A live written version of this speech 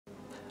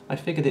I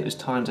figured it was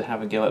time to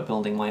have a go at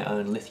building my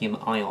own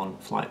lithium-ion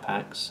flight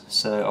packs,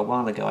 so a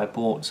while ago I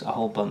bought a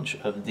whole bunch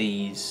of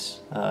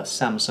these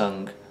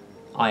Samsung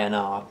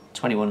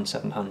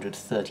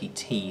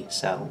INR21700-30T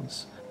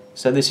cells.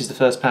 So this is the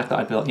first pack that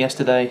I built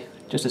yesterday,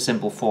 just a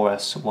simple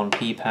 4S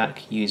 1P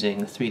pack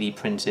using 3D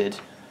printed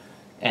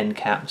end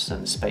caps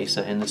and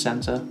spacer in the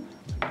centre,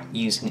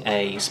 using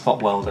a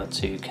spot welder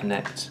to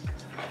connect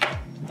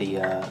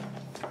the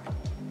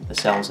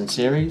cells in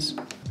series.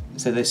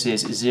 So this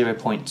is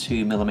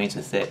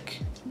 0.2mm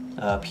thick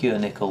pure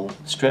nickel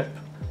strip,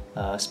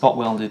 spot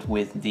welded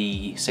with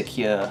the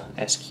Sequre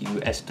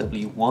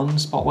SQ-SW1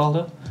 spot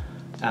welder,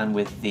 and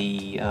with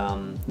the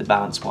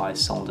balance wires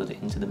soldered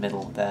into the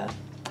middle there.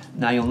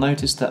 Now you'll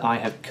notice that I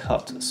have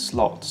cut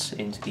slots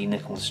into the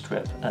nickel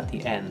strip at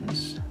the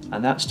ends,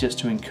 and that's just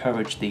to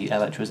encourage the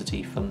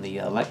electricity from the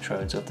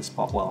electrodes of the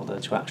spot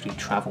welder to actually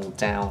travel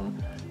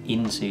down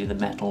into the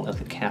metal of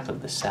the cap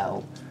of the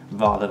cell,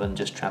 rather than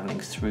just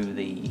travelling through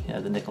the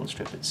nickel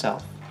strip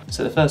itself.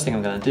 So the first thing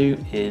I'm going to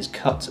do is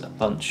cut a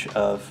bunch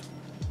of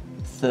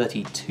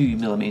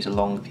 32mm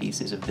long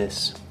pieces of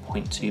this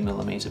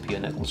 0.2mm pure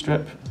nickel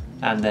strip,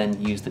 and then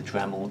use the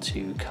Dremel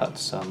to cut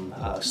some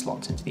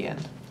slots into the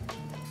end.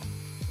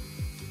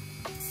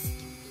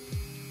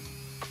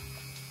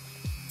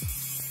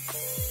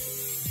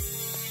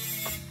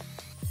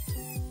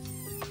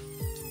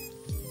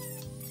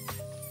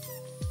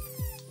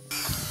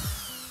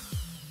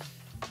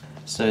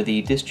 So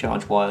the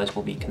discharge wires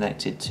will be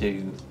connected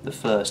to the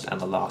first and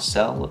the last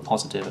cell, the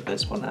positive of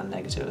this one and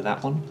negative of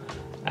that one,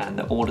 and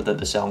the order that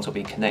the cells will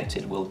be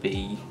connected will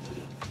be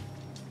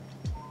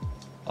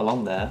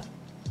along there,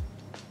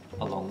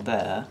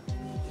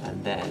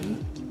 and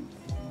then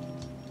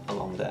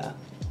along there.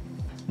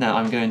 Now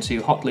I'm going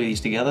to hot glue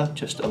these together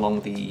just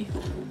along the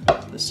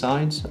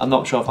sides. I'm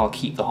not sure if I'll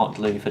keep the hot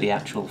glue for the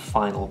actual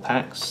final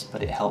packs,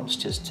 but it helps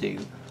just to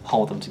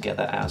hold them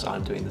together as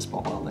I'm doing the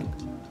spot welding.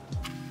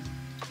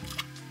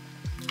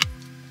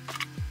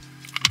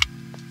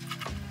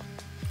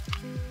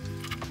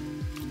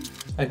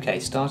 Okay,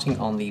 starting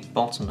on the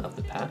bottom of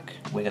the pack,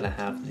 we're going to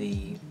have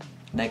the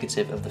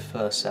negative of the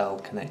first cell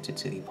connected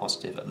to the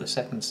positive of the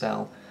second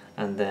cell,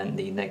 and then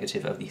the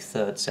negative of the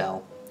third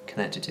cell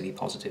connected to the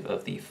positive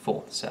of the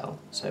fourth cell.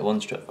 So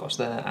one strip across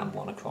there and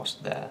one across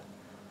there.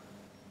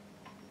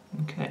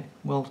 Okay,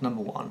 weld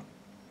number one.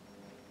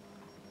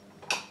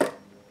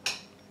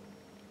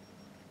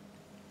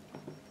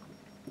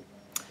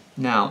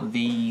 Now,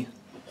 the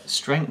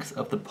strength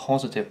of the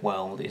positive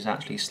weld is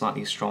actually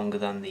slightly stronger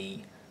than the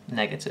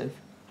negative,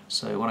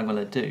 so what I'm going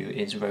to do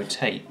is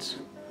rotate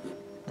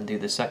and do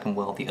the second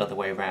weld the other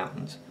way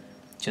around,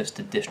 just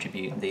to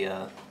distribute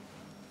the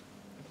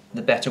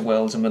better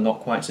welds and the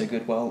not quite so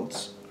good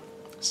welds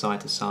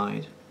side to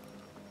side.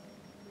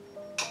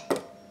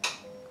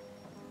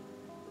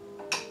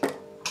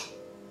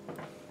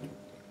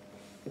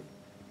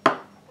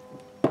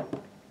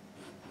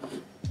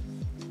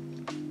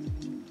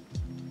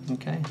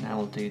 Okay, now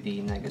we'll do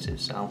the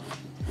negative cell.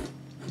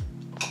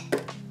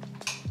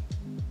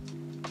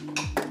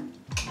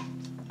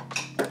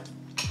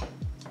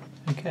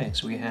 Okay,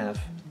 so we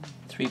have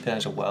 3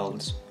 pairs of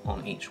welds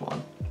on each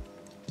one,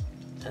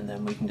 and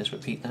then we can just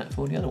repeat that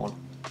for the other one.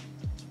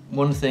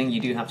 One thing you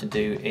do have to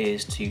do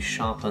is to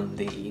sharpen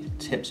the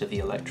tips of the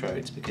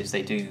electrodes, because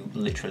they do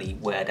literally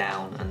wear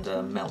down and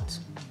melt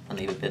and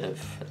leave a bit of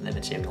the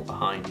material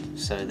behind,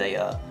 so they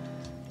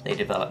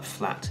develop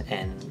flat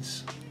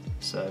ends.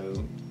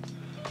 So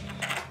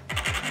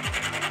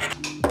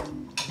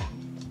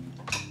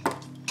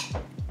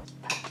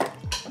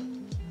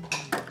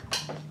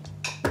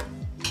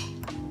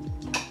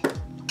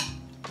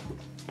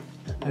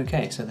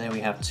okay, so there we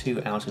have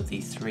 2 out of the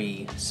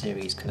 3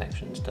 series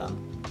connections done.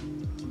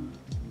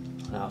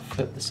 Now I'll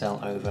flip the cell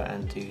over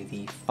and do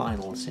the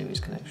final series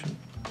connection.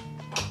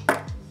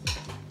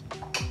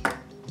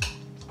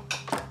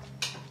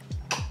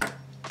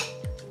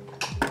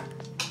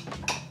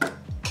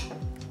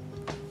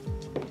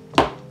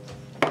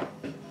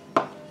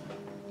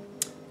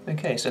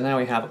 Okay, so now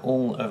we have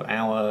all of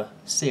our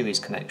series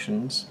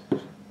connections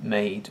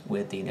made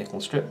with the nickel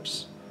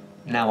strips.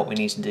 Now what we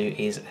need to do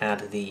is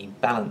add the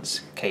balance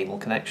cable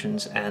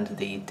connections and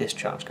the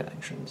discharge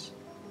connections.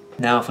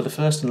 Now for the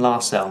first and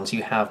last cells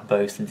you have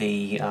both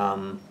the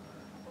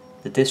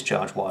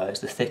discharge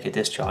wires, the thicker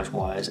discharge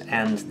wires,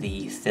 and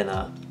the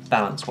thinner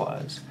balance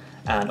wires.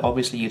 And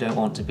obviously you don't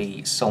want to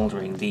be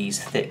soldering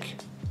these thick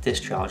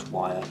discharge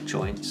wire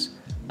joints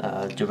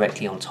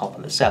directly on top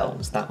of the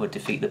cells. That would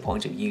defeat the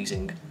point of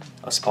using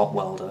a spot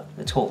welder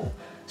at all.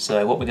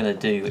 So what we're going to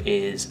do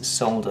is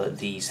solder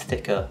these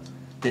thicker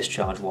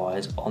discharge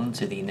wires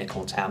onto the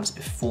nickel tabs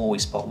before we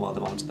spot weld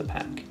them onto the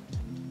pack.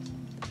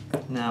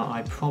 Now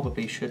I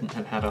probably shouldn't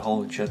have had a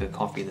whole jug of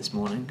coffee this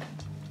morning,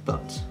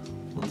 but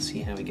we'll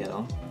see how we get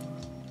on.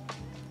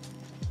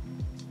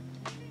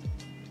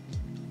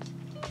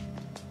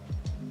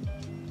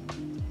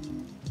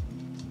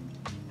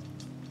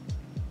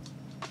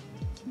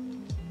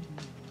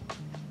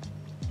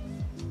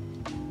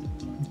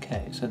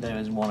 Okay, so there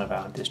is one of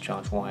our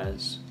discharge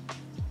wires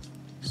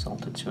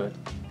soldered to a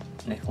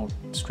nickel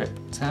strip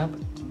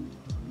tab.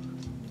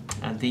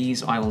 And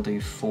these I will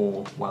do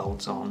 4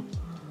 welds on,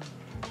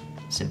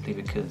 simply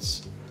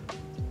because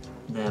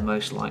they're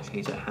most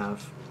likely to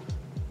have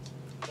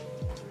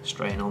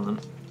strain on them.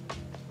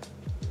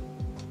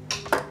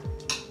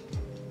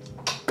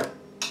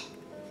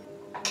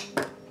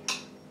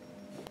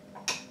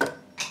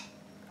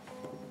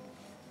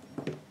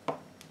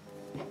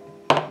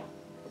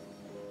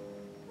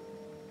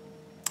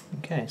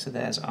 Okay, so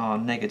there's our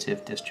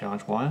negative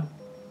discharge wire.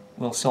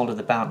 We'll solder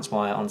the balance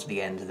wire onto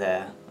the end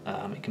there.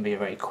 It can be a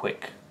very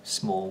quick,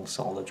 small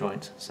solder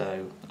joint,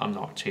 so I'm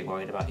not too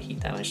worried about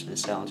heat damage to the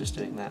cell just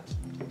doing that.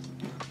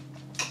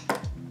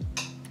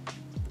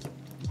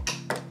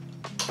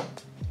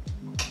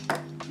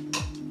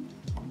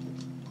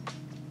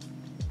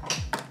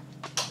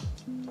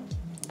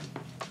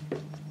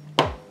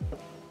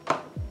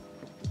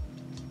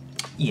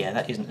 Yeah,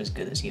 that isn't as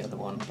good as the other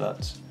one,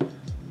 but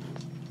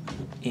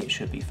it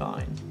should be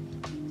fine.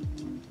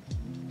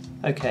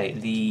 Okay,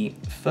 the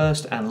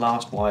first and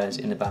last wires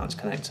in the balance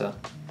connector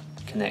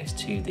connect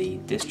to the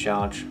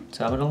discharge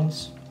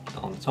terminals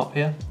on the top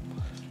here.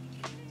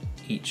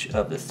 Each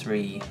of the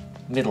 3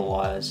 middle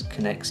wires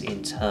connects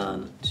in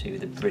turn to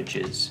the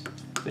bridges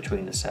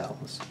between the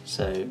cells.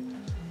 So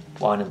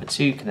wire number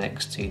 2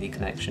 connects to the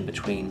connection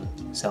between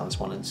cells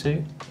 1 and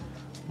 2.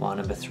 Wire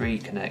number 3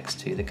 connects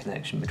to the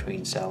connection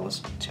between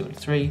cells 2 and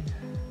 3.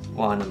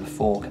 Wire number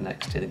 4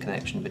 connects to the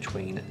connection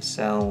between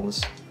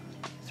cells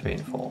 3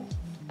 and 4.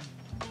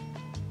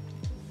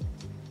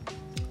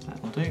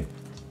 That will do.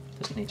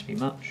 Doesn't need to be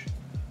much.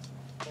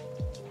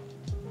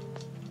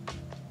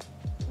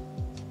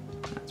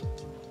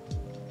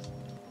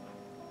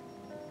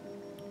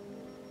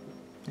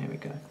 There we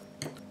go.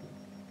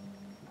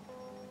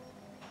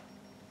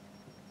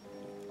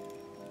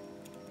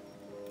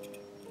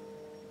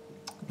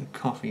 The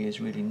coffee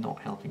is really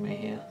not helping me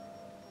here.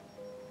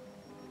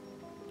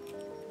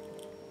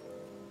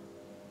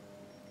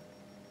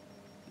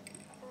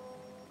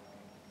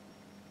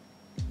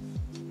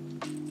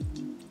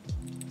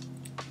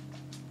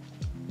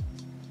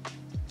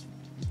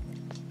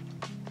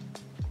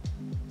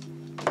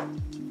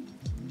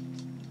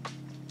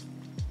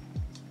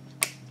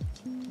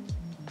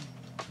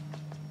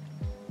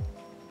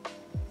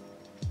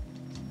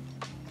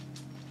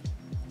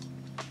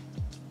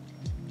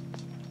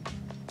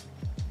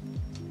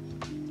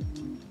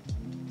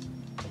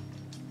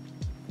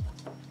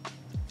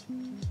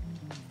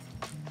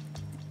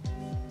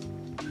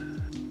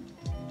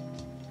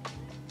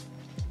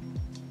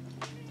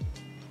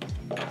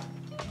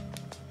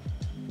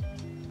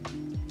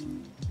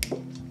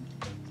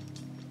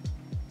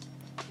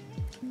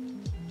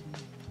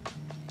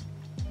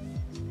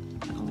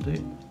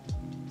 Do.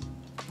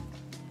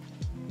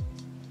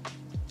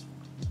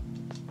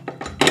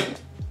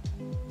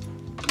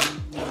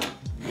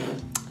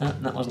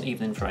 That wasn't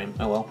even in frame,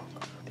 oh well.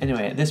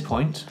 Anyway, at this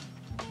point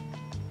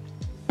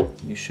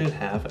you should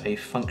have a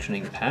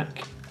functioning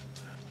pack.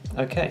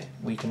 Okay,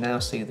 we can now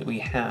see that we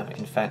have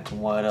in fact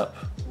wired up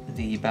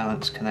the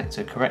balance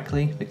connector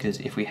correctly, because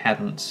if we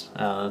hadn't,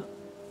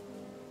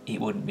 it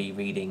wouldn't be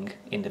reading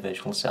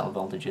individual cell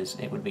voltages,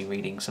 it would be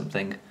reading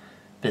something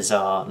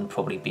bizarre and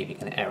probably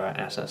beeping an error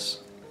at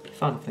us. The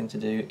final thing to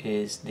do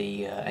is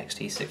the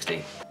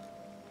XT60.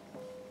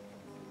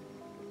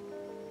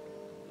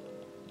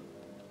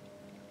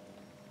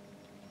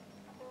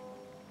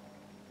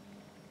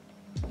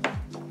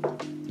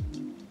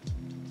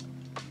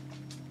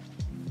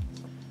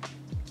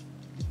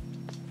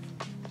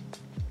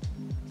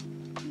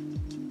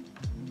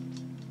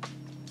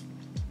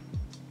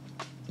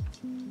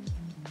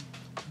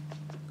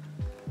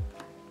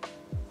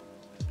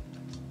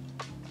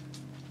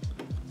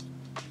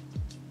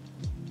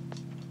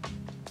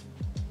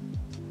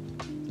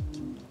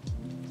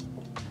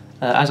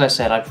 As I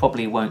said, I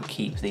probably won't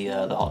keep the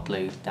hot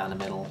glue down the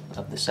middle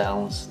of the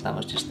cells. That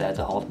was just there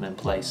to hold them in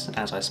place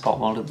as I spot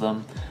welded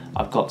them.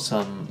 I've got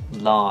some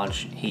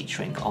large heat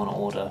shrink on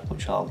order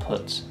which I'll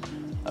put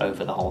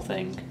over the whole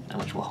thing and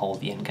which will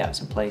hold the end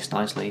gaps in place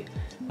nicely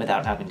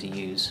without having to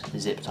use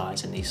zip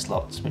ties in these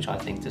slots, which I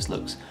think just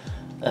looks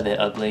a bit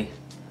ugly.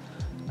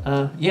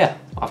 Yeah,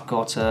 I've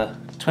got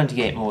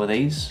 28 more of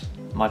these.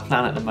 My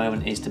plan at the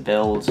moment is to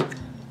build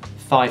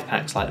 5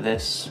 packs like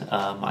this.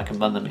 I can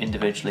run them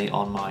individually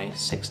on my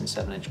 6 and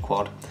 7 inch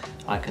quad.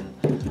 I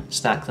can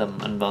stack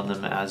them and run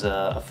them as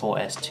a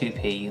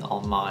 4S2P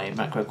on my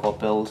macro quad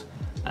build,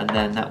 and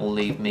then that will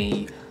leave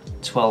me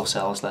 12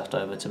 cells left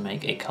over to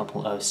make a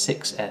couple of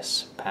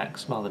 6S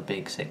packs, rather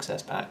big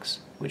 6S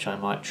packs, which I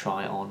might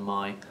try on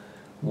my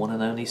one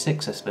and only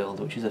 6S build,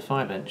 which is a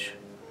 5 inch.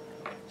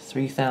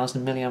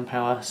 3000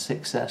 mAh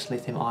 6S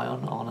lithium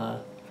ion on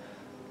a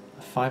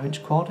 5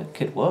 inch quad. It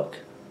could work.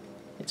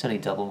 It's only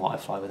double what I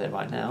fly with it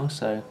right now,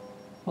 so,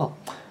 well,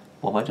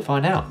 one way to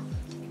find out.